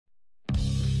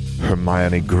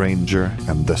Hermione Granger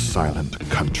and the Silent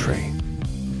Country.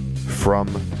 From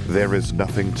There Is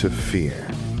Nothing to Fear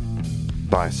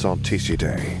by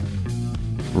Salticide.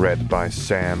 Read by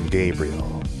Sam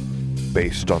Gabriel.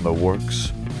 Based on the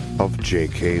works of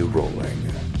J.K. Rowling.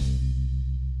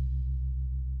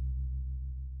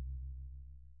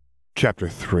 Chapter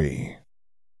 3.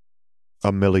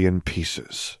 A Million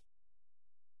Pieces.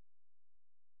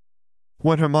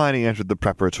 When Hermione entered the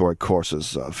preparatory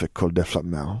courses of École des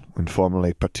Flamels,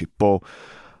 informally Petit Pot,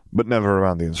 but never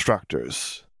around the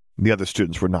instructors, the other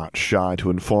students were not shy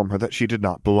to inform her that she did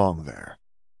not belong there.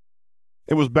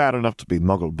 It was bad enough to be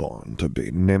muggle-born, to be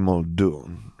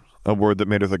Nemoldun, a word that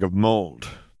made her think of mold,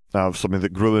 of something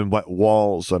that grew in wet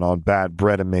walls and on bad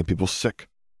bread and made people sick.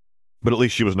 But at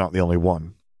least she was not the only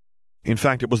one. In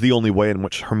fact, it was the only way in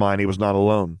which Hermione was not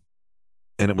alone,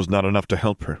 and it was not enough to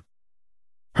help her.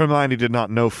 Hermione did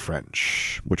not know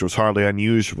French, which was hardly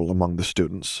unusual among the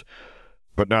students,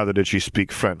 but neither did she speak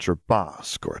French or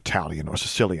Basque or Italian or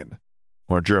Sicilian,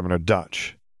 or German or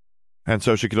Dutch, and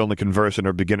so she could only converse in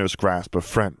her beginner's grasp of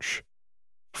French.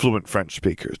 Fluent French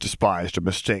speakers despised her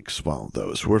mistakes, while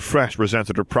those who were fresh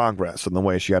resented her progress in the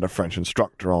way she had a French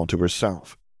instructor all to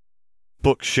herself.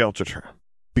 Books sheltered her,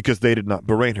 because they did not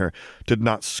berate her, did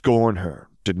not scorn her,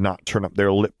 did not turn up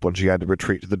their lip when she had to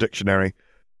retreat to the dictionary.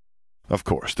 Of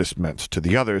course, this meant to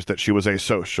the others that she was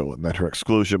asocial and that her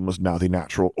exclusion was now the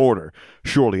natural order,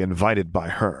 surely invited by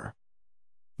her.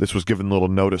 This was given little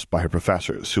notice by her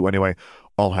professors, who anyway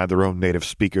all had their own native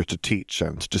speakers to teach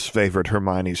and disfavored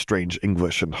Hermione's strange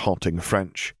English and halting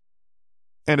French.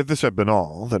 And if this had been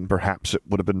all, then perhaps it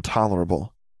would have been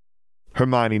tolerable.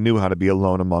 Hermione knew how to be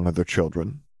alone among other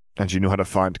children, and she knew how to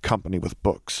find company with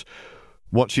books.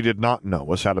 What she did not know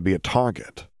was how to be a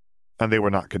target. And they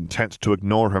were not content to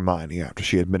ignore Hermione after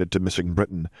she admitted to missing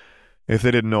Britain. If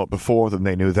they didn't know it before, then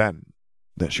they knew then,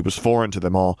 that she was foreign to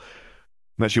them all,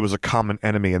 that she was a common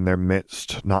enemy in their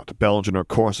midst, not Belgian or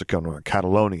Corsican or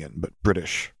Catalonian, but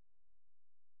British.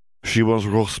 She was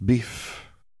roast beef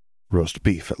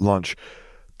at lunch,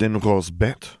 then roast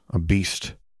bête, a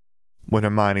beast. When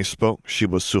Hermione spoke, she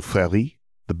was soufflerie,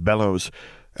 the bellows,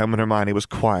 and when Hermione was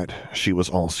quiet, she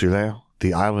was insulaire,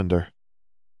 the islander.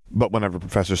 But whenever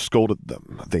professors scolded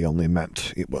them, they only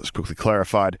meant, it was quickly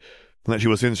clarified, that she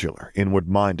was insular,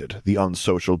 inward-minded, the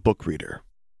unsocial book reader.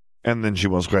 And then she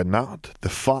was Renard, the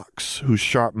fox, whose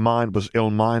sharp mind was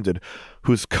ill-minded,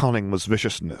 whose cunning was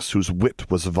viciousness, whose wit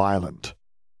was violent.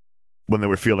 When they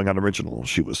were feeling unoriginal,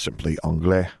 she was simply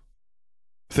Anglais.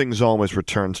 Things always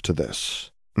returned to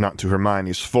this, not to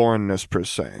Hermione's foreignness per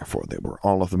se, for they were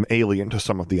all of them alien to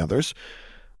some of the others,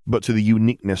 but to the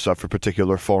uniqueness of her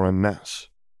particular foreignness.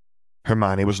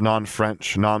 Hermione was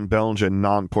non-French, non-Belgian,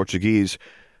 non-Portuguese,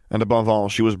 and above all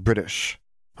she was British,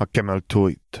 a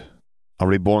Cameltoid, a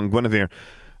reborn Guinevere,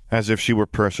 as if she were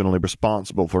personally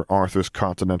responsible for Arthur's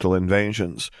continental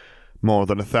invasions, more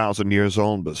than 1,000 years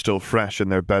old but still fresh in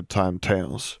their bedtime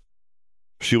tales.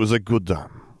 She was a good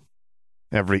dame.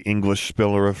 Every English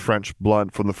spiller of French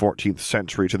blood from the 14th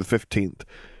century to the 15th,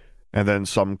 and then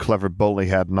some clever bully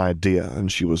had an idea,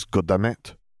 and she was good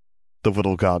damette, the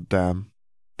little goddam.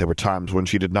 There were times when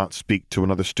she did not speak to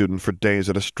another student for days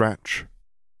at a stretch.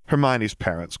 Hermione's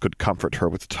parents could comfort her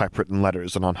with typewritten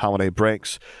letters and on holiday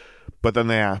breaks, but then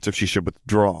they asked if she should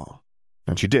withdraw,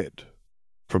 and she did,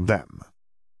 from them.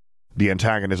 The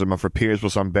antagonism of her peers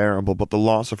was unbearable, but the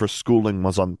loss of her schooling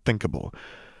was unthinkable.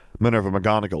 Minerva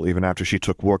McGonagall, even after she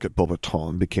took work at Beauxbatons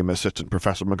and became Assistant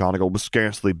Professor McGonagall, was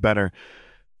scarcely better,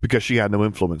 because she had no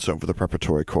influence over the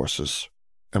preparatory courses,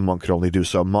 and one could only do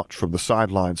so much from the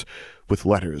sidelines, with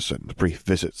letters and brief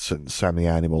visits and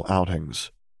semi-annual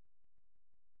outings.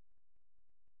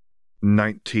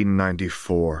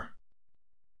 1994.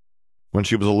 When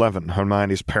she was 11,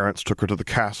 Hermione's parents took her to the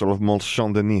castle of Mont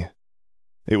Saint-Denis.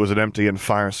 It was an empty and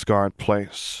fire-scarred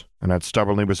place, and had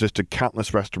stubbornly resisted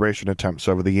countless restoration attempts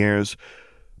over the years,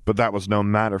 but that was no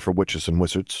matter for witches and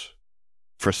wizards.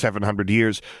 For 700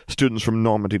 years, students from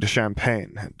Normandy to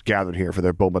Champagne had gathered here for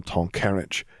their Beauxbatons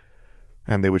carriage,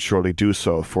 and they would surely do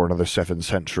so for another 7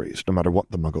 centuries, no matter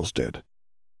what the Muggles did.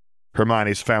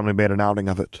 Hermione's family made an outing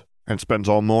of it, and spent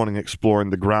all morning exploring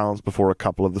the grounds before a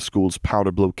couple of the school's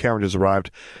powder-blue carriages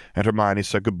arrived, and Hermione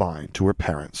said goodbye to her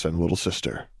parents and little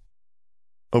sister.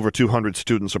 Over 200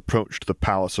 students approached the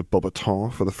palace of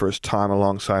Beauxbatons for the first time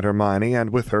alongside Hermione, and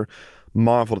with her,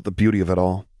 marveled at the beauty of it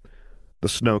all. The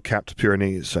snow-capped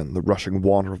Pyrenees and the rushing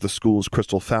water of the school's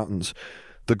crystal fountains,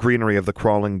 the greenery of the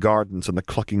crawling gardens and the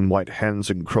clucking white hens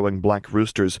and crowing black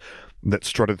roosters that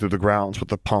strutted through the grounds with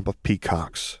the pomp of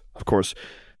peacocks. Of course,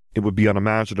 It would be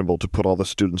unimaginable to put all the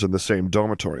students in the same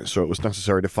dormitory, so it was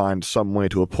necessary to find some way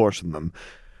to apportion them,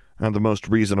 and the most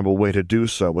reasonable way to do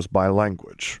so was by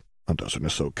language. A dozen or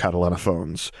so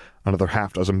Catalanophones, another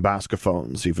half-dozen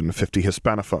Bascophones, even 50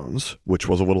 Hispanophones, which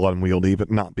was a little unwieldy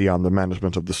but not beyond the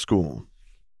management of the school.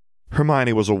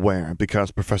 Hermione was aware,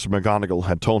 because Professor McGonagall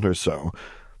had told her so,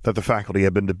 that the faculty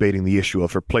had been debating the issue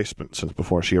of her placement since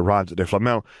before she arrived at De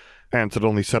Flamel, and had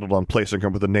only settled on placing her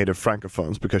with the native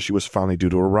Francophones because she was finally due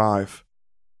to arrive.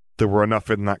 There were enough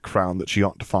in that crowd that she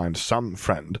ought to find some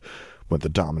friend, with the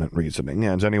dominant reasoning,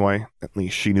 and anyway, at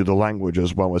least she knew the language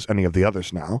as well as any of the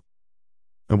others now.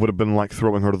 It would have been like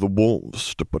throwing her to the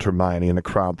wolves to put Hermione in a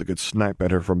crowd that could snipe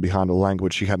at her from behind a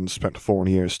language she hadn't spent 4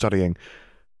 years studying.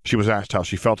 She was asked how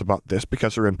she felt about this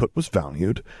because her input was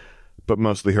valued, but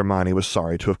mostly Hermione was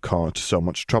sorry to have caused so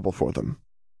much trouble for them,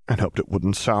 and hoped it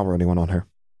wouldn't sour anyone on her.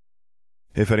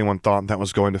 If anyone thought that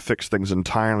was going to fix things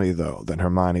entirely, though, then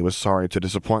Hermione was sorry to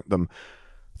disappoint them.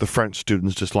 The French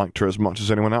students disliked her as much as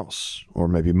anyone else, or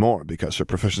maybe more, because her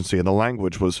proficiency in the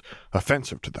language was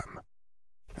offensive to them.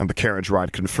 And the carriage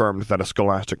ride confirmed that a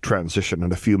scholastic transition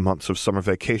and a few months of summer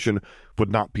vacation would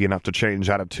not be enough to change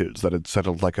attitudes that had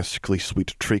settled like a sickly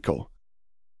sweet treacle.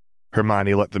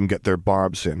 Hermione let them get their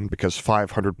barbs in because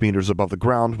 500 meters above the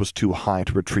ground was too high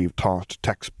to retrieve tossed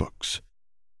textbooks.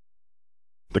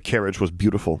 The carriage was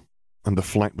beautiful, and the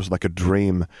flight was like a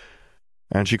dream,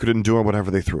 and she could endure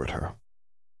whatever they threw at her.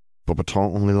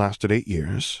 Beauxbatons only lasted 8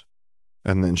 years,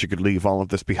 and then she could leave all of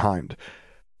this behind.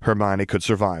 Hermione could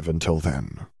survive until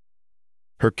then.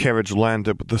 Her carriage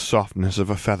landed with the softness of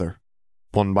a feather.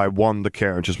 One by one the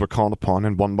carriages were called upon,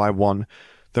 and one by one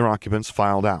their occupants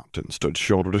filed out and stood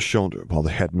shoulder to shoulder while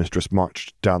the headmistress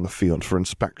marched down the field for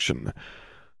inspection.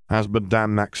 As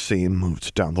Madame Maxime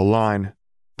moved down the line,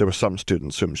 there were some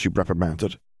students whom she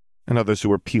reprimanded, and others who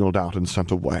were peeled out and sent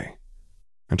away.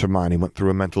 And Hermione went through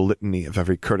a mental litany of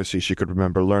every courtesy she could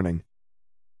remember learning.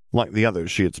 Like the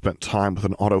others, she had spent time with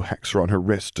an auto-hexer on her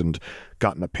wrist and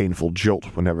gotten a painful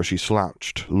jolt whenever she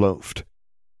slouched, loafed,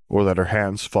 or let her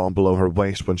hands fall below her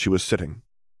waist when she was sitting.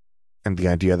 And the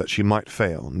idea that she might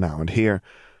fail, now and here,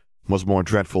 was more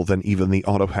dreadful than even the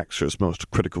auto-hexer's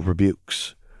most critical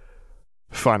rebukes.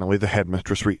 Finally, the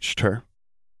headmistress reached her.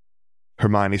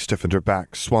 Hermione stiffened her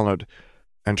back, swallowed,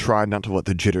 and tried not to let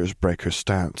the jitters break her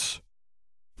stance.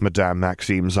 Madame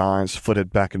Maxime's eyes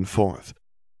flitted back and forth,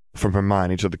 from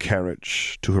Hermione to the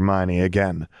carriage, to Hermione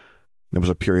again. There was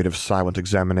a period of silent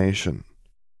examination,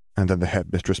 and then the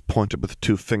headmistress pointed with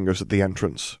 2 fingers at the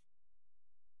entrance.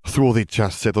 "Through the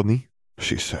Chalcedony,"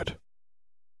 she said.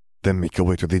 "Then make your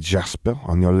way to the Jasper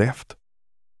on your left."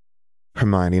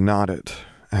 Hermione nodded,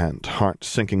 and, heart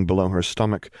sinking below her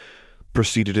stomach,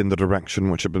 proceeded in the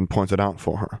direction which had been pointed out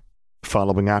for her,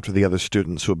 following after the other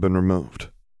students who had been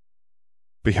removed.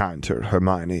 Behind her,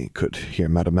 Hermione could hear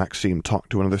Madame Maxime talk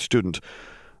to another student,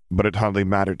 but it hardly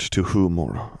mattered to whom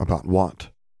or about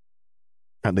what.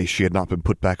 At least she had not been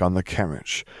put back on the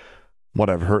carriage.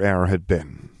 Whatever her error had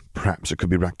been, perhaps it could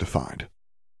be rectified.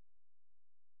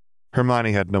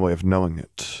 Hermione had no way of knowing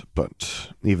it,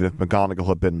 but even if McGonagall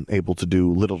had been able to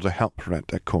do little to help her at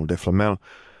École de Flamel,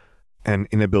 an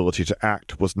inability to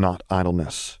act was not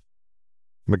idleness.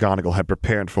 McGonagall had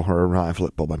prepared for her arrival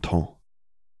at Beauxbatons.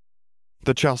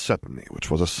 The Chalcedony,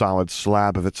 which was a solid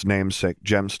slab of its namesake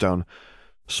gemstone,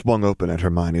 swung open at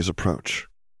Hermione's approach.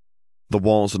 The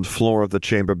walls and floor of the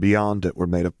chamber beyond it were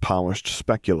made of polished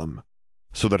speculum,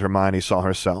 so that Hermione saw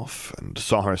herself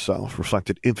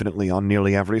reflected infinitely on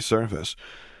nearly every surface.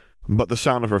 But the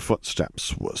sound of her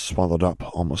footsteps was swallowed up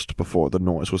almost before the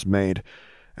noise was made,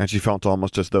 and she felt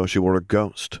almost as though she were a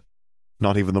ghost.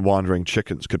 Not even the wandering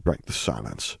chickens could break the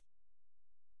silence.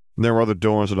 There were other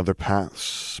doors and other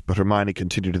paths, but Hermione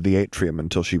continued to the atrium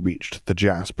until she reached the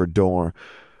Jasper door,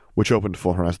 which opened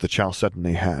for her as the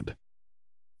Chalcedony had.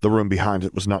 The room behind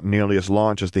it was not nearly as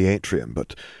large as the atrium,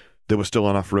 but there was still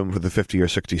enough room for the 50 or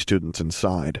 60 students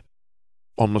inside.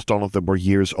 Almost all of them were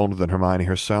years older than Hermione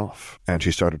herself, and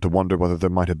she started to wonder whether there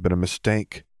might have been a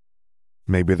mistake.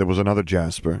 Maybe there was another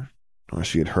Jasper, or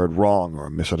she had heard wrong or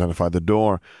misidentified the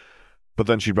door, but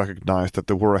then she recognized that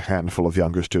there were a handful of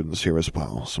younger students here as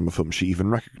well, some of whom she even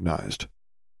recognized.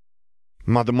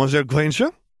 "Mademoiselle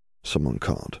Granger?" someone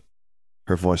called,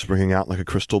 her voice ringing out like a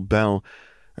crystal bell,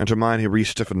 and Hermione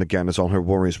re-stiffened again as all her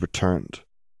worries returned.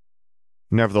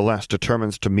 Nevertheless,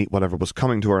 determined to meet whatever was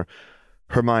coming to her,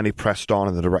 Hermione pressed on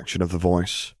in the direction of the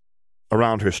voice.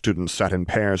 Around her, students sat in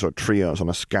pairs or trios on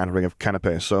a scattering of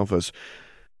canapé sofas,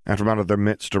 and from out of their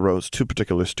midst arose 2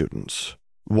 particular students,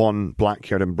 one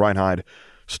black-haired and bright-eyed,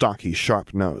 stocky,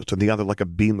 sharp-nosed, and the other like a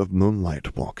beam of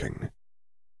moonlight walking.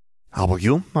 "How are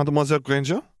you, Mademoiselle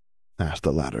Granger?" asked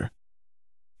the latter,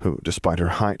 who, despite her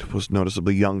height, was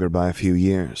noticeably younger by a few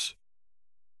years.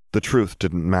 The truth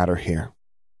didn't matter here,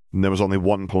 and there was only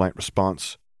one polite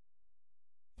response.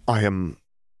 I am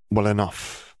well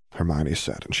enough, Hermione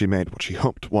said, and she made what she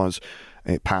hoped was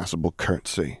a passable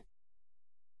curtsy.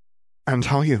 And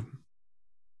how are you?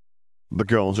 The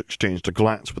girls exchanged a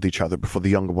glance with each other before the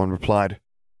younger one replied,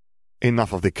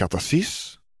 Enough of the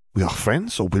courtesies. We are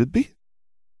friends, or will be.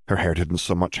 Her hair didn't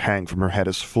so much hang from her head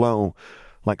as flow,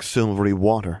 like silvery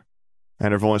water,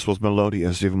 and her voice was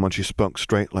melodious even when she spoke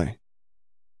straightly.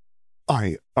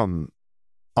 There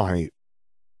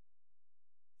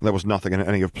was nothing in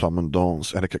any of Plum and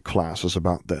Dole's etiquette classes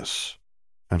about this,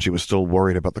 and she was still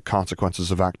worried about the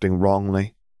consequences of acting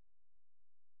wrongly.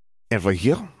 Every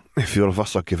year, a few of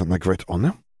us are given the great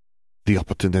honor, the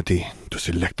opportunity to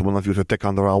select one of you to take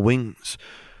under our wings.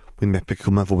 We may pick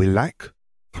whomever we like,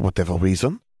 for whatever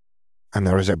reason, and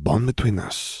there is a bond between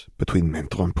us, between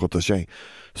mentor and protege,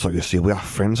 so you see we are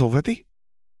friends already,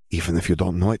 even if you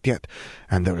don't know it yet,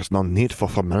 and there is no need for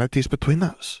formalities between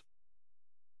us.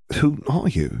 Who are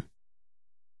you?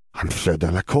 I'm Fleur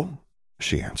Delacour,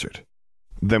 she answered.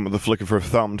 Then with a flick of her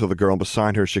thumb to the girl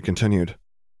beside her, she continued,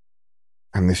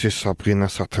 And this is Sabrina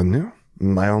Sartanu,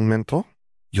 my own mentor,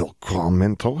 your grand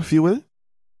mentor, if you will.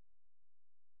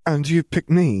 And you picked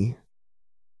me?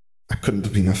 I couldn't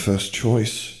have been her first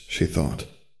choice, she thought.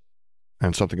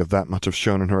 And something of that must have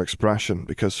shown in her expression,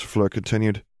 because Fleur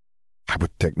continued, I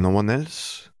would take no one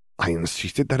else. I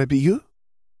insisted that it be you.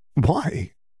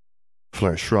 Why?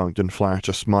 Fleur shrugged and flashed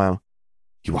a smile.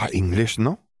 You are English,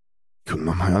 no? You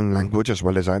know my own language as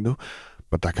well as I do,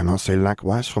 but I cannot say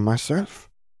likewise for myself.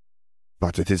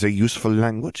 But it is a useful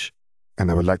language, and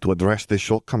I would like to address this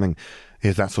shortcoming.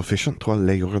 Is that sufficient to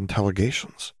allay your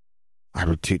interrogations? I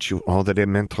will teach you all that a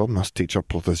mentor must teach a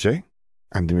protege,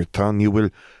 and in return you will,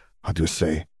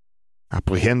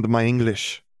 apprehend my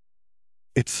English.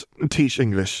 It's teach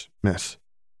English, miss,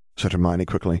 said Hermione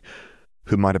quickly,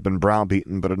 who might have been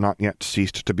browbeaten but had not yet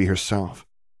ceased to be herself.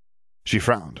 She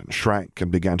frowned and shrank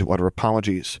and began to utter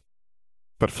apologies.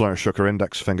 But Fleur shook her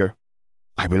index finger.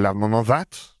 I will have none of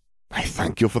that. I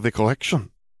thank you for the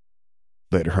correction.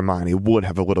 Later Hermione would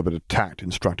have a little bit of tact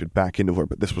instructed back into her,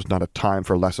 but this was not a time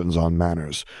for lessons on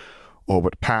manners, or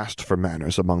what passed for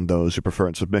manners among those who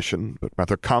preferred submission, but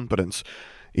rather competence,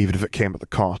 even if it came at the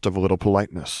cost of a little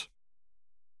politeness.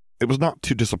 It was not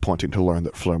too disappointing to learn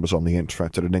that Fleur was only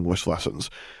interested in English lessons.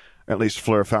 At least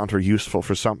Fleur found her useful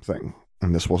for something,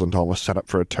 and this wasn't all a setup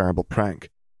for a terrible prank.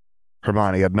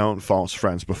 Hermione had known false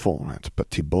friends before at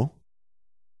Petit Beau.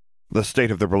 The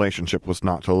state of their relationship was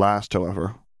not to last,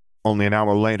 however. Only an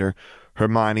hour later,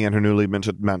 Hermione and her newly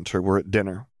minted mentor were at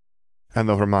dinner, and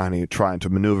though Hermione tried to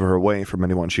maneuver her way from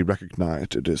anyone she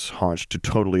recognized, it is hard to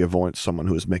totally avoid someone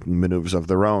who is making maneuvers of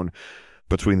their own.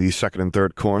 Between the second and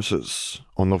third courses,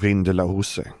 Honorine de la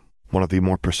Housse, one of the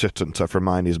more persistent of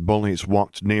Hermione's bullies,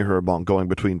 walked near her while going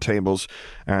between tables,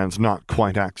 and not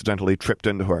quite accidentally tripped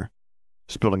into her,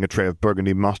 spilling a tray of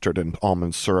burgundy mustard and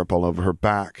almond syrup all over her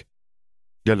back.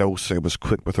 De la Housse was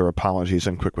quick with her apologies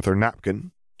and quick with her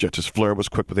napkin, just as Fleur was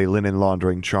quick with a linen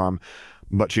laundering charm,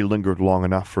 but she lingered long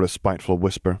enough for a spiteful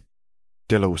whisper.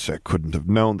 De la Housse couldn't have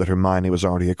known that Hermione was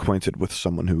already acquainted with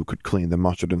someone who could clean the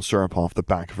mustard and syrup off the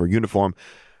back of her uniform,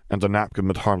 and a napkin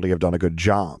would hardly have done a good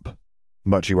job.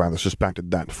 But she rather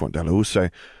suspected that for de la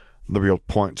Housse, the real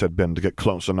point had been to get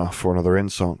close enough for another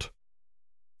insult.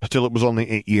 Still, it was only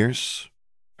 8 years.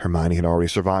 Hermione had already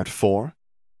survived 4.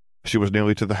 She was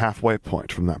nearly to the halfway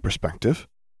point from that perspective.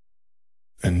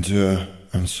 Endure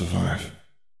and survive.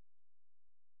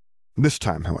 This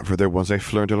time, however, there was a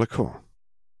Fleur Delacour.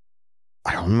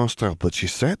 I almost heard what she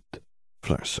said,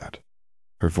 Fleur said,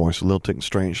 her voice lilting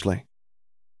strangely.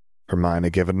 Hermione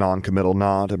gave a non-committal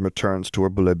nod and returned to her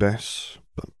bouillabaisse,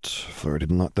 but Fleur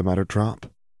didn't let the matter drop.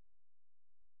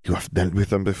 You have dealt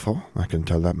with them before, I can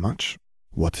tell that much.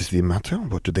 What is the matter?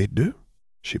 What do they do?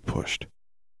 She pushed.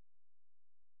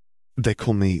 They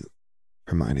call me,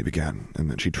 Hermione began, and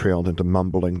then she trailed into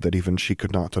mumbling that even she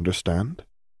could not understand.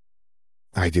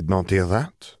 I did not hear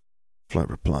that, Fleur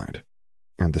replied,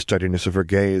 and the steadiness of her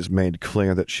gaze made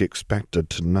clear that she expected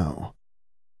to know.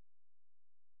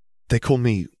 They call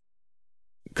me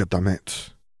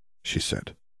Gadamette, she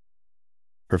said,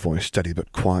 her voice steady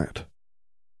but quiet.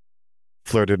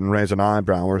 Fleur didn't raise an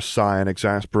eyebrow or sigh in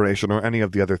exasperation or any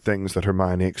of the other things that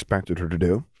Hermione expected her to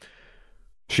do.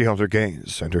 She held her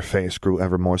gaze, and her face grew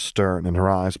ever more stern, and her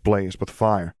eyes blazed with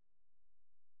fire.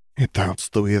 It doubts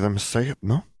to hear them say it,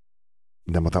 no?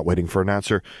 Then, without waiting for an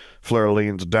answer, Fleur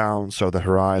leaned down so that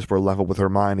her eyes were level with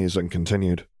Hermione's and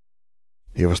continued.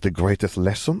 Here was the greatest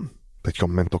lesson, that your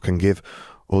mentor can give.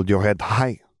 Hold your head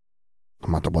high. No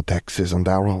matter what X's and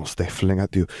arrows they fling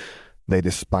at you, they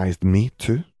despised me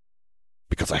too.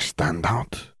 Because I stand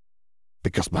out.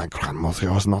 Because my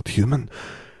grandmother was not human.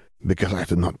 Because I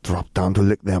did not drop down to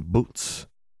lick their boots.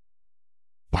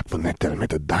 But when they tell me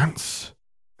to dance,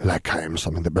 like I am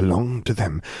something that belonged to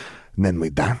them, then we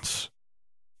dance.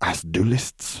 As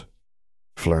duelists.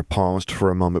 Fleur paused for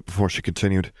a moment before she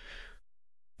continued.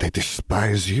 They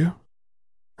despise you,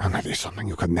 and that is something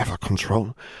you can never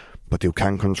control, but you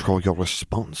can control your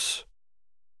response.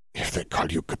 If they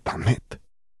call you damn it,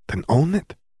 then own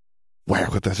it.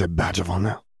 Wear it as a badge of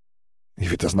honor.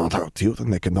 If it does not hurt you, then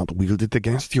they cannot wield it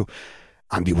against you,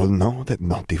 and you will know that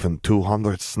not even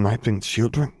 200 sniping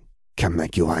children can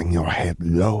make you hang your head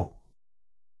low.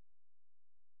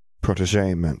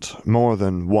 Protégé meant more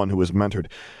than one who was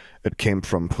mentored. It came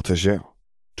from protéger,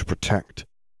 to protect.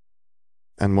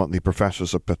 And what the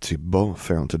professors of Petit Beau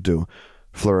failed to do,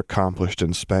 Fleur accomplished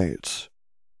in spades.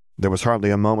 There was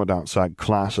hardly a moment outside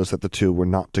classes that the two were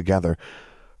not together.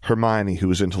 Hermione,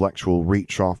 whose intellectual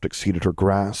reach oft exceeded her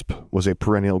grasp, was a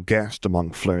perennial guest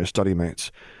among Fleur's study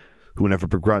mates, who never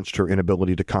begrudged her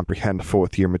inability to comprehend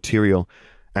fourth-year material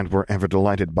and were ever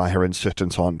delighted by her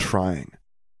insistence on trying.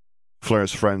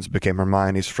 Fleur's friends became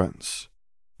Hermione's friends.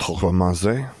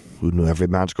 Mazet, who knew every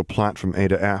magical plant from A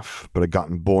to F, but had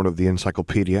gotten bored of the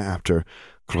encyclopedia after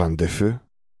Grand Defeu.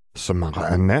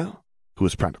 Samara Annel, who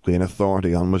was practically an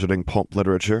authority on wizarding pulp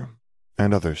literature,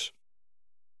 and others.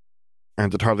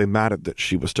 And it hardly mattered that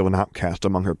she was still an outcast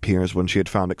among her peers when she had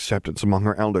found acceptance among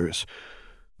her elders,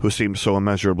 who seemed so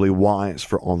immeasurably wise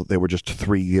for all that they were just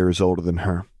 3 years older than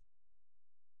her.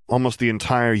 Almost the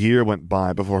entire year went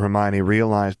by before Hermione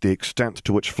realized the extent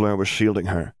to which Fleur was shielding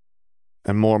her,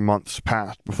 and more months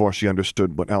passed before she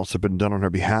understood what else had been done on her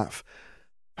behalf.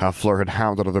 How Fleur had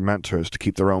hounded other mentors to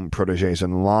keep their own protégés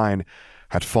in line,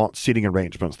 had fought seating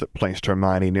arrangements that placed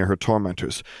Hermione near her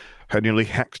tormentors, had nearly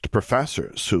hexed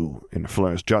professors who, in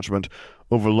Fleur's judgment,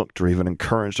 overlooked or even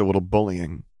encouraged a little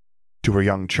bullying. To her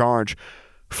young charge,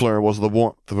 Fleur was the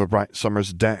warmth of a bright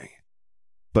summer's day,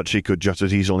 but she could just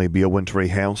as easily be a wintry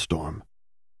hailstorm.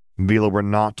 Vila were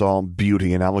not all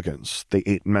beauty and elegance. They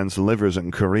ate men's livers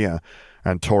in Korea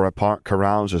and tore apart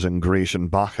carouses in Grecian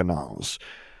bacchanals,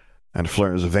 and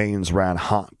Fleur's veins ran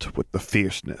hot with the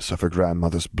fierceness of her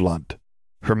grandmother's blood.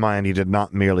 Hermione did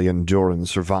not merely endure and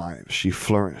survive, she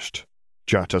flourished,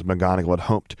 just as McGonagall had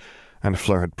hoped and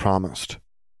Fleur had promised.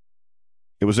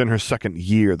 It was in her second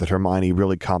year that Hermione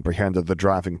really comprehended the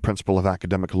driving principle of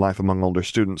academic life among older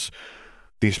students,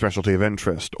 the specialty of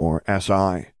interest, or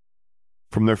SI.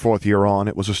 From their fourth year on,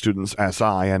 it was a student's SI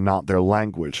and not their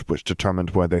language which determined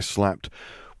where they slept,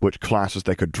 which classes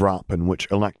they could drop, and which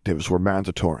electives were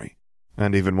mandatory,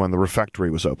 and even when the refectory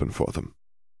was open for them.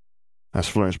 As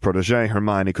Fleur's protégé,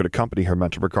 Hermione could accompany her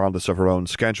mentor regardless of her own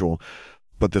schedule,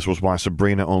 but this was why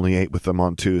Sabrina only ate with them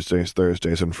on Tuesdays,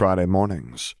 Thursdays, and Friday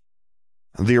mornings.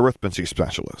 The arithmancy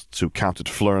specialists, who counted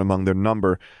Fleur among their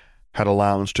number, had a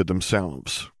lounge to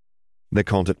themselves. They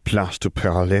called it Place du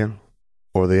Parallèle,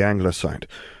 or the Anglicite,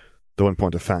 though in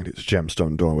point of fact its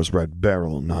gemstone door was red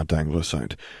beryl, not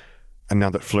Anglicite. And now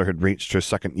that Fleur had reached her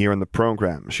second year in the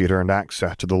program, she had earned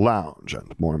access to the lounge,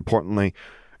 and, more importantly,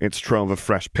 its trove of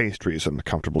fresh pastries and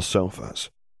comfortable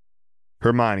sofas.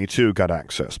 Hermione, too, got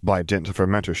access by dint of her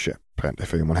mentorship, and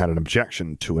if anyone had an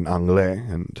objection to an Anglais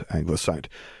and Anglicite,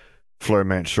 Fleur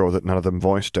made sure that none of them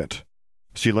voiced it.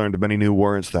 She learned many new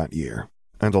words that year,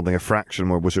 and only a fraction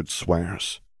were wizard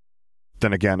swears.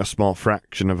 Then again, a small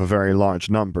fraction of a very large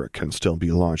number can still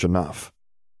be large enough.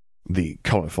 The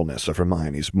colorfulness of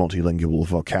Hermione's multilingual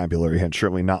vocabulary had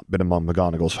surely not been among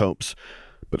McGonagall's hopes,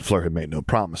 but Fleur had made no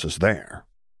promises there.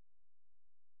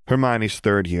 Hermione's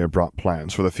third year brought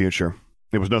plans for the future.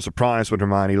 It was no surprise when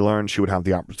Hermione learned she would have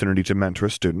the opportunity to mentor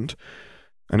a student,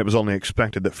 and it was only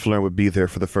expected that Fleur would be there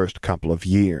for the first couple of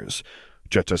years,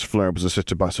 just as Fleur was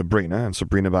assisted by Sabrina, and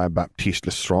Sabrina by Baptiste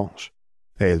Lestrange,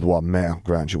 a droit mère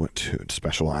graduate who had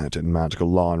specialized in magical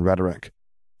law and rhetoric,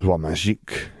 droit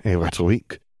magique et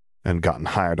rhétorique, and gotten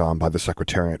hired on by the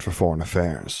Secretariat for Foreign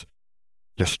Affairs.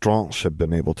 Lestrange had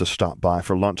been able to stop by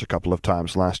for lunch a couple of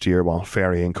times last year while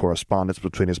ferrying correspondence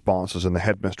between his bosses and the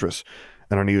headmistress,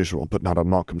 an unusual but not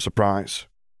unwelcome surprise.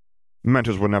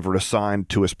 Mentors were never assigned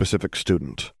to a specific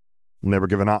student. They were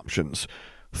given options,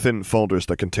 thin folders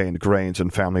that contained grades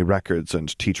and family records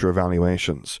and teacher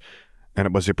evaluations, and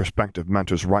it was a prospective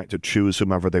mentor's right to choose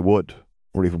whomever they would,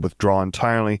 or even withdraw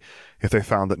entirely if they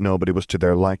found that nobody was to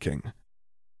their liking.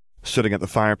 Sitting at the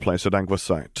fireplace at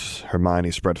Anglicite, Hermione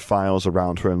spread files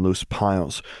around her in loose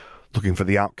piles, looking for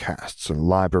the outcasts and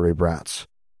library brats,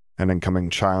 an incoming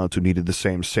child who needed the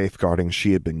same safeguarding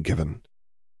she had been given.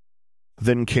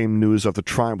 Then came news of the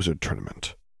Triwizard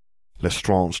Tournament.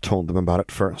 Lestrange told them about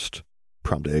it first,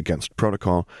 probably against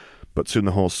protocol, but soon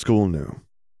the whole school knew.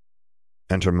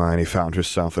 And Hermione found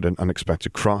herself at an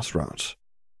unexpected crossroads.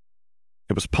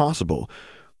 It was possible,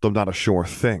 though not a sure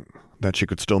thing, that she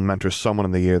could still mentor someone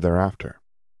in the year thereafter.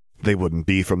 They wouldn't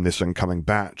be from this incoming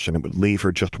batch, and it would leave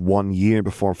her just 1 year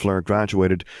before Fleur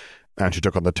graduated, and she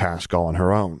took on the task all on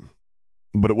her own.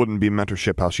 But it wouldn't be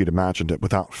mentorship how she'd imagined it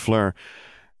without Fleur,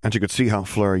 and she could see how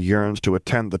Fleur yearned to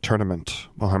attend the tournament,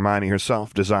 while Hermione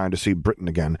herself desired to see Britain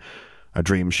again, a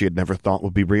dream she had never thought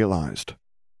would be realized.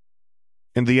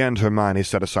 In the end, Hermione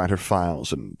set aside her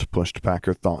files and pushed back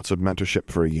her thoughts of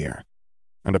mentorship for a year,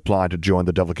 and applied to join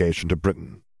the delegation to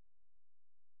Britain.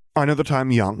 "I know that I'm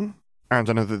young, and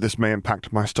I know that this may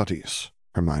impact my studies,"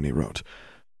 Hermione wrote,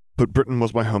 "but Britain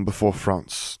was my home before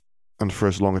France, and for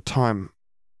as long a time,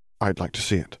 I'd like to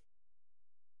see it."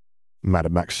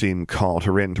 Madame Maxime called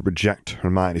her in to reject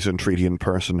Hermione's entreaty in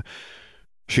person.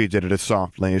 She did it as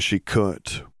softly as she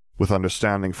could, with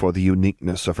understanding for the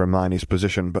uniqueness of Hermione's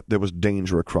position, but there was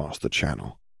danger across the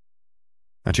channel,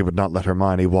 and she would not let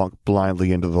Hermione walk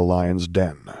blindly into the lion's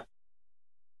den.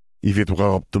 "If it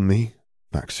were up to me,"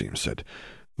 Maxime said,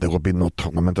 "there would be no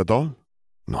tournament at all.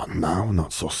 Not now,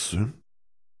 not so soon."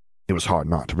 It was hard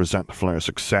not to resent Fleur's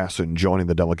success in joining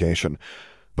the delegation,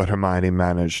 but Hermione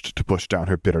managed to push down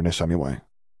her bitterness anyway.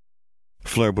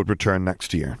 Fleur would return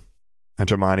next year, and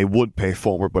Hermione would pay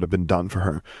forward what had been done for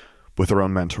her, with her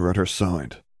own mentor at her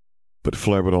side. But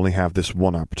Fleur would only have this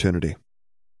one opportunity.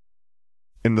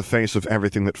 In the face of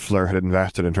everything that Fleur had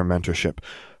invested in her mentorship,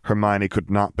 Hermione could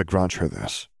not begrudge her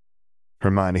this.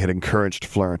 Hermione had encouraged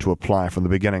Fleur to apply from the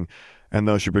beginning, and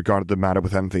though she regarded the matter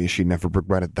with envy, she never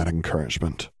regretted that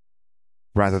encouragement.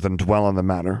 Rather than dwell on the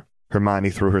matter, Hermione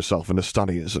threw herself into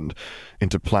studies and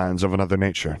into plans of another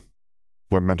nature.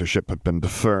 Where mentorship had been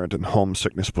deferred and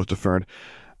homesickness was deferred,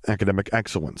 academic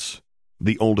excellence,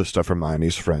 the oldest of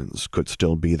Hermione's friends, could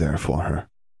still be there for her.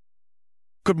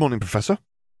 "Good morning, Professor,"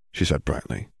 she said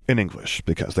brightly, in English,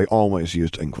 because they always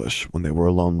used English when they were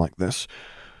alone like this.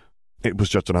 It was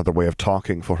just another way of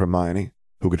talking for Hermione,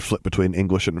 who could flip between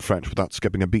English and French without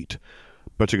skipping a beat,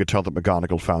 but she could tell that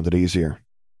McGonagall found it easier.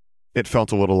 It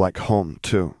felt a little like home,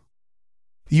 too.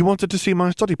 "You wanted to see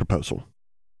my study proposal?"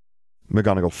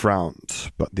 McGonagall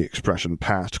frowned, but the expression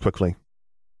passed quickly.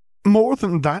 "More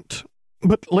than that,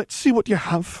 but let's see what you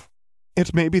have.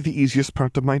 It may be the easiest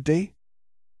part of my day."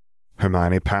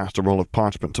 Hermione passed a roll of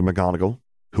parchment to McGonagall,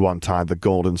 who untied the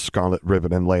gold and scarlet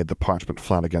ribbon and laid the parchment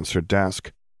flat against her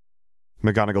desk.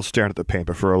 McGonagall stared at the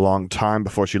paper for a long time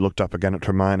before she looked up again at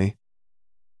Hermione.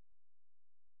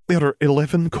 "There are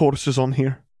 11 courses on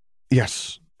here."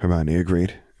 "Yes," Hermione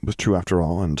agreed. It was true after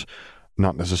all, and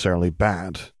not necessarily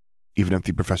bad, even if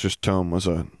the professor's tone was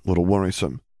a little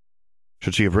worrisome.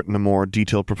 Should she have written a more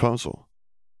detailed proposal?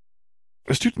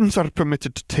 "Students are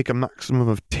permitted to take a maximum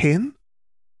of 10?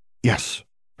 "Yes,"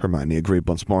 Hermione agreed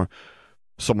once more.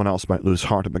 Someone else might lose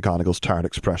heart at McGonagall's tired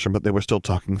expression, but they were still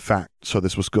talking fact, so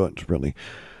this was good, really.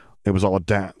 It was all a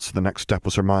dance, the next step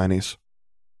was Hermione's.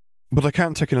 "But I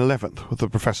can't take an 11th with the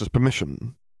professor's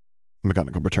permission."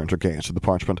 McGonagall returned her gaze to the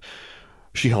parchment.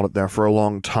 She held it there for a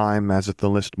long time, as if the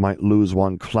list might lose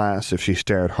one class if she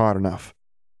stared hard enough,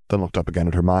 then looked up again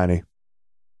at Hermione.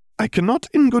 "I cannot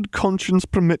in good conscience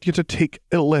permit you to take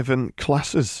 11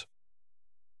 classes."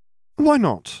 "Why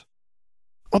not?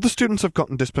 Other students have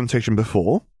gotten dispensation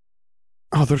before."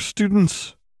 "Other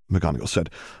students," McGonagall said,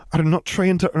 "are not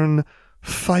trying to earn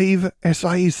 5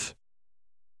 SIs.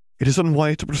 It is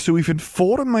unwise to pursue even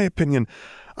 4, in my opinion.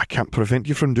 I can't prevent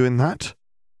you from doing that.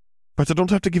 But I don't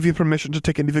have to give you permission to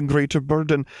take an even greater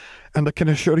burden, and I can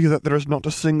assure you that there is not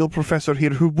a single professor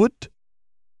here who would.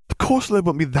 Of course there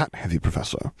won't be that heavy,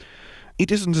 Professor.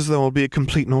 It isn't as though I'll be a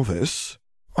complete novice.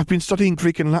 I've been studying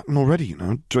Greek and Latin already,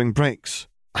 during breaks.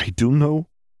 I do know.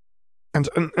 And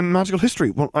magical history,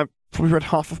 well, I've probably read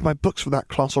half of my books for that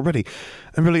class already,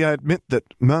 and really I admit that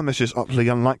Mermish is utterly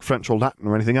unlike French or Latin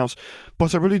or anything else,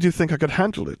 but I really do think I could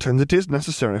handle it, and it is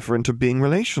necessary for interbeing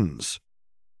relations."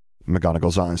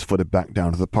 McGonagall's eyes footed back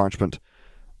down to the parchment.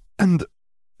 "And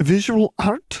visual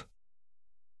art?"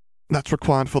 "That's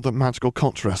required for the magical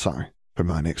culture essay,"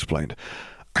 Hermione explained.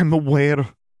 "I'm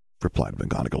aware," replied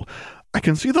McGonagall. "I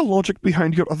can see the logic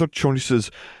behind your other choices,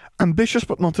 ambitious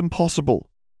but not impossible,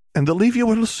 and they leave you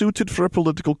well suited for a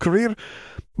political career,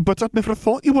 but I'd never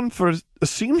thought you one for a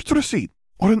seamstressy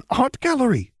or an art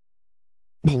gallery."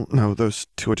 "Well, no, those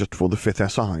two are just for the 5th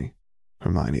SI,"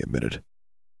 Hermione admitted.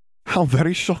 "How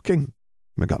very shocking,"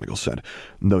 McGonagall said,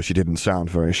 though she didn't sound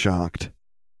very shocked.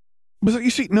 But you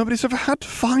see, nobody's ever had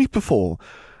 5 before.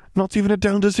 Not even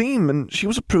Adele Dazeem, and she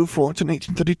was approved for it in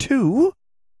 1832.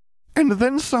 And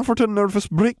then suffered a nervous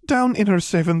breakdown in her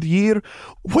 7th year.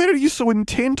 Why are you so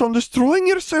intent on destroying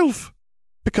yourself?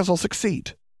 Because I'll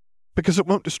succeed. Because it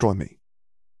won't destroy me.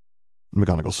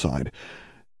 McGonagall sighed.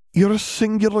 You're a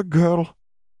singular girl,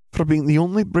 for being the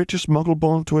only British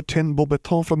muggle-born to attend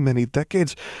Beauxbatons for many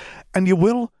decades, and you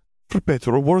will, for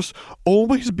better or worse,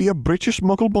 always be a British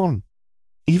muggle-born,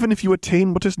 even if you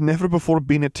attain what has never before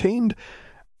been attained,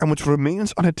 and which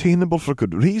remains unattainable for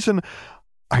good reason.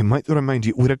 I might remind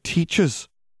you, we're teachers,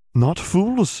 not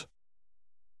fools.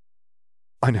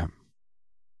 I know.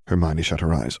 Hermione shut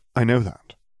her eyes. I know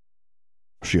that.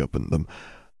 She opened them.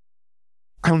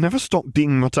 I'll never stop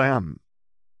being what I am.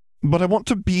 But I want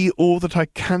to be all that I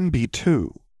can be,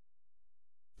 too.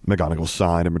 McGonagall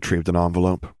sighed and retrieved an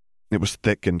envelope. It was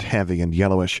thick and heavy and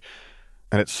yellowish,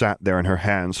 and it sat there in her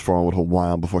hands for a little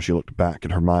while before she looked back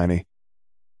at Hermione.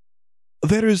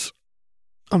 There is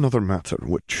another matter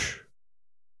which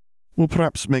will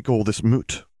perhaps make all this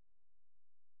moot.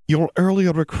 Your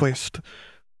earlier request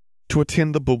to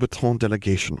attend the Beauxbatons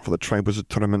delegation for the Triwizard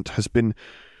Tournament has been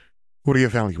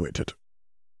re-evaluated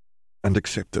and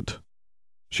accepted,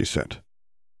 she said,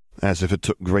 as if it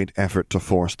took great effort to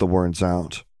force the words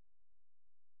out.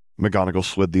 McGonagall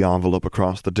slid the envelope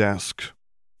across the desk,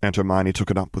 and Hermione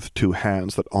took it up with 2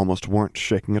 hands that almost weren't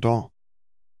shaking at all.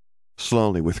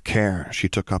 Slowly, with care, she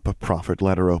took up a proffered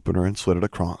letter opener and slid it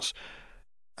across,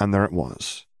 and there it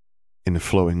was, in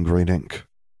flowing green ink.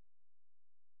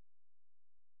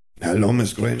 Hello,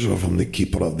 Miss Granger, from the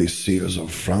Keeper of the Seals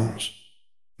of France,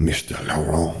 Mr.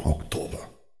 Laurent October.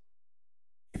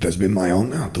 It has been my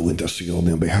honor to intercede on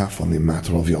your behalf on the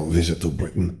matter of your visit to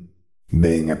Britain.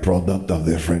 Being a product of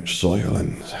the French soil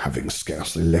and having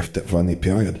scarcely left it for any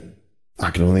period, I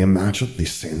can only imagine the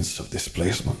sense of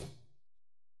displacement.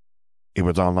 It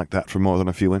went on like that for more than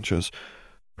a few inches.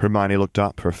 Hermione looked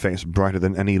up, her face brighter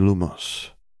than any Lumos.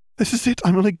 This is it,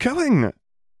 I'm really going!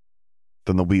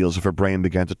 Then the wheels of her brain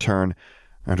began to turn,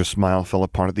 and her smile fell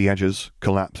apart at the edges,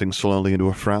 collapsing slowly into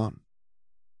a frown.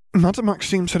 Madame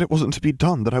Maxime said it wasn't to be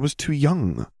done, that I was too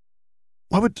young.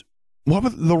 Why would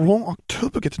Laurent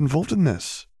October get involved in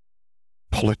this?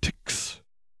 Politics,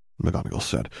 McGonagall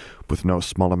said, with no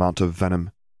small amount of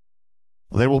venom.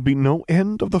 There will be no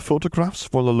end of the photographs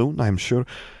for Laloon, I am sure.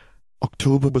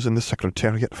 October was in the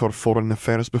Secretariat for Foreign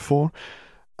Affairs before,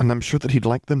 and I'm sure that he'd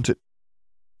like them to...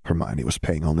 Hermione was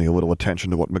paying only a little attention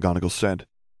to what McGonagall said.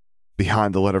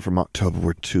 Behind the letter from October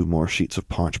were 2 more sheets of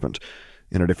parchment,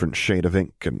 in a different shade of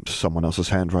ink and someone else's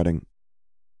handwriting.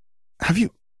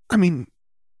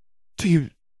 Do you...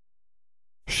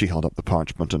 She held up the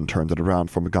parchment and turned it around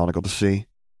for McGonagall to see.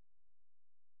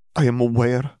 I am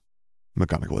aware,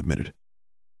 McGonagall admitted.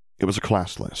 It was a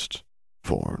class list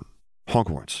for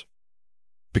Hogwarts.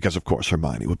 Because, of course,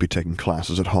 Hermione would be taking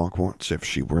classes at Hogwarts if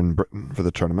she were in Britain for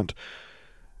the tournament.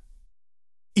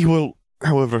 You will,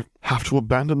 however, have to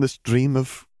abandon this dream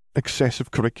of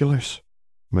excessive curriculars,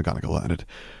 McGonagall added.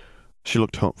 She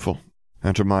looked hopeful,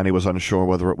 and Hermione was unsure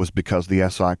whether it was because the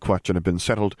SI question had been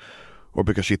settled or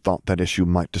because she thought that issue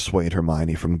might dissuade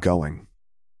Hermione from going.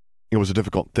 It was a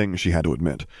difficult thing, she had to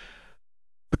admit.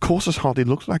 The courses hardly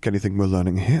look like anything we're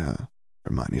learning here,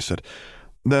 Hermione said.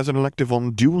 There's an elective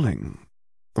on dueling,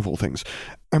 of all things.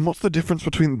 And what's the difference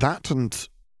between that and...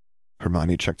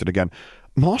 Hermione checked it again.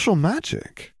 Martial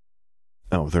magic?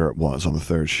 Oh, there it was on the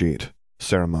 3rd sheet.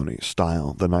 Ceremony,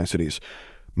 style, the niceties.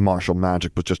 Martial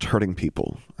magic was just hurting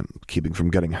people and keeping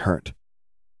from getting hurt.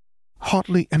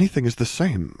 Hardly anything is the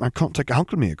same. I can't take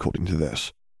alchemy according to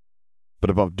this.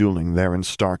 But above dueling, there in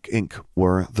stark ink,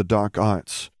 were the dark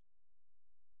arts.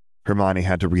 Hermione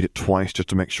had to read it twice just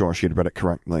to make sure she had read it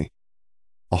correctly.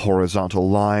 A horizontal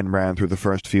line ran through the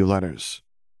first few letters,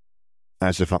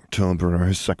 as if October or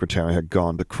his secretary had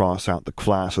gone to cross out the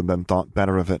class and then thought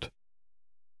better of it.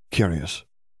 Curious.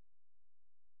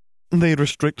 They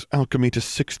restrict alchemy to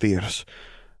 6th years.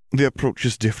 The approach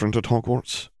is different at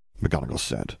Hogwarts, McGonagall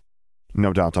said,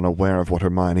 no doubt unaware of what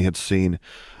Hermione had seen.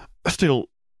 Still,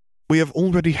 we have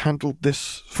already handled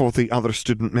this for the other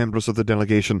student members of the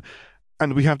delegation,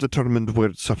 and we have determined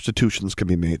where substitutions can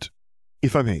be made.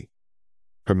 If I may.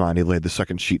 Hermione laid the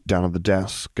 2nd sheet down on the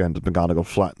desk, and McGonagall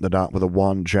flattened it out with a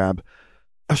wand jab.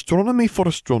 Astronomy for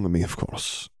astronomy, of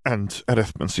course, and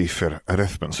arithmancy for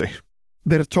arithmancy.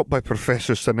 They're taught by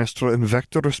Professors Sinistra and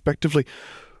Vector, respectively,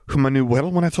 whom I knew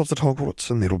well when I taught at Hogwarts,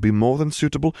 and they will be more than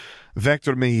suitable.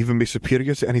 Vector may even be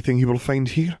superior to anything you will find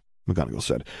here, McGonagall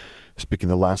said, speaking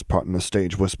the last part in a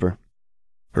stage whisper.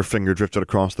 Her finger drifted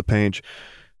across the page.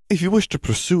 If you wish to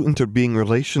pursue interbeing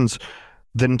relations,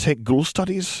 Then take ghoul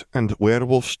studies and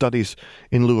werewolf studies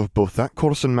in lieu of both that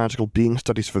course and magical being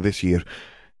studies for this year.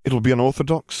 It'll be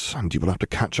unorthodox, and you will have to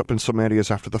catch up in some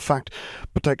areas after the fact,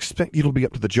 but I expect you'll be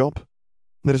up to the job.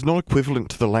 There is no equivalent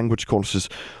to the language courses.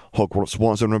 Hogwarts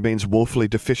was and remains woefully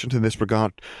deficient in this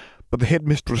regard, but the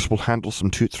headmistress will handle some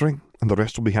tutoring, and the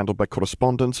rest will be handled by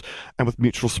correspondence and with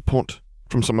mutual support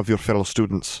from some of your fellow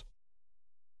students.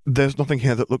 There's nothing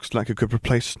here that looks like it could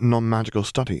replace non-magical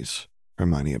studies,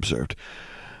 Hermione observed.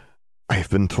 I have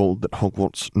been told that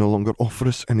Hogwarts no longer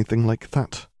offers anything like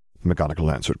that,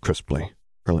 McGonagall answered crisply,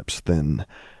 her lips thin.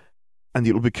 And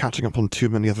you'll be catching up on too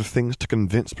many other things to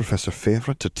convince Professor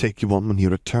Favourite to take you on when you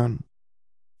return.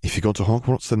 If you go to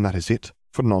Hogwarts, then that is it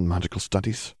for non-magical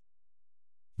studies.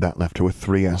 That left her with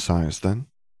 3 SIs then,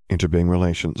 interbeing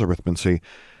relations, arithmancy,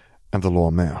 and the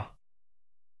law mare.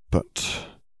 But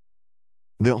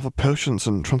they offer potions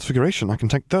and transfiguration. I can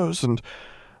take those, and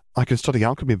I can study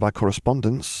alchemy by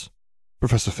correspondence.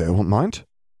 Professor Fair won't mind.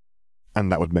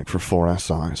 And that would make for 4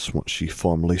 SIs once she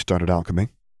formally started alchemy.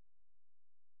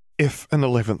 If an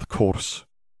 11th course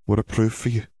were approved for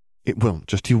you, it will,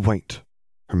 just you wait,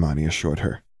 Hermione assured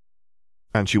her.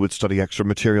 And she would study extra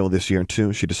material this year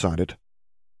too, she decided.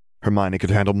 Hermione could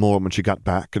handle more when she got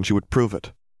back, and she would prove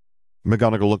it.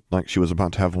 McGonagall looked like she was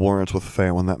about to have words with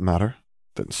Fair on that matter,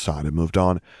 then sighed and moved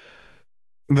on.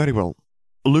 Very well.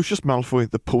 Lucius Malfoy,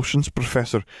 the potions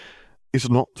professor, is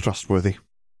not trustworthy.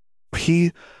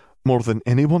 He, more than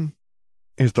anyone,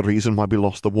 is the reason why we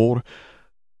lost the war.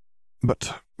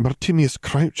 But Bartimius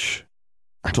Crouch,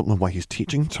 I don't know why he's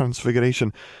teaching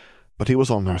transfiguration, but he was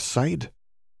on our side.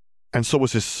 And so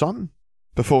was his son,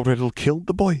 before Riddle killed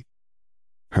the boy.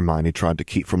 Hermione tried to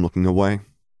keep from looking away.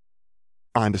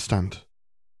 I understand.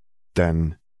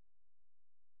 Then,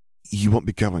 you won't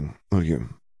be going, will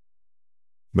you?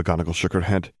 McGonagall shook her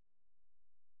head.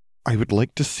 I would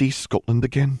like to see Scotland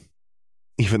again,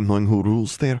 even knowing who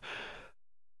rules there,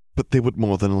 but they would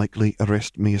more than likely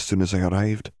arrest me as soon as I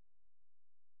arrived.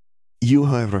 You,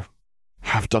 however,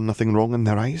 have done nothing wrong in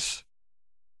their eyes,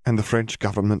 and the French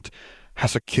government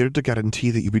has secured a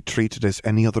guarantee that you be treated as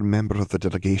any other member of the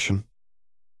delegation.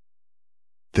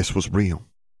 This was real.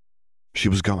 She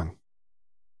was going.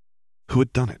 Who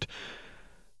had done it?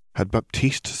 Had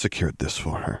Baptiste secured this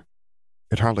for her?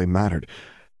 It hardly mattered.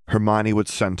 Hermione would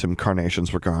send him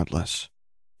carnations regardless.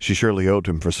 She surely owed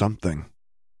him for something.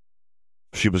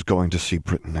 She was going to see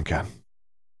Britain again.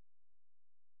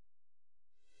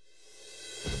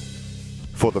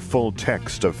 For the full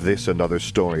text of this and other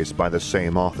stories by the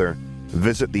same author,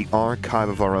 visit the Archive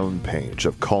of Our Own page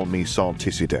of Call Me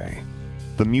Salticidae.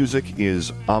 The music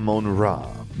is Amon-Ra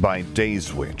by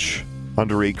Dayswitch,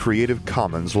 under a Creative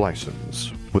Commons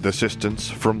license, with assistance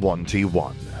from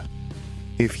 1T1.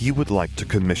 If you would like to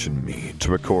commission me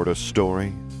to record a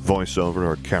story, voiceover,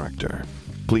 or character,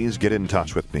 please get in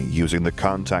touch with me using the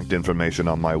contact information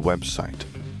on my website,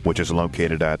 which is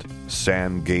located at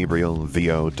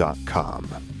samgabrielvo.com.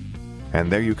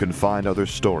 And there you can find other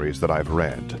stories that I've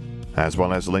read, as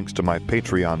well as links to my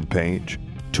Patreon page,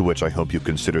 to which I hope you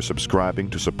consider subscribing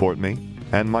to support me,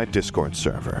 and my Discord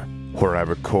server, where I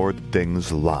record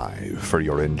things live for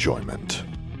your enjoyment.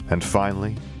 And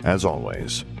finally, as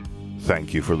always,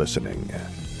 thank you for listening.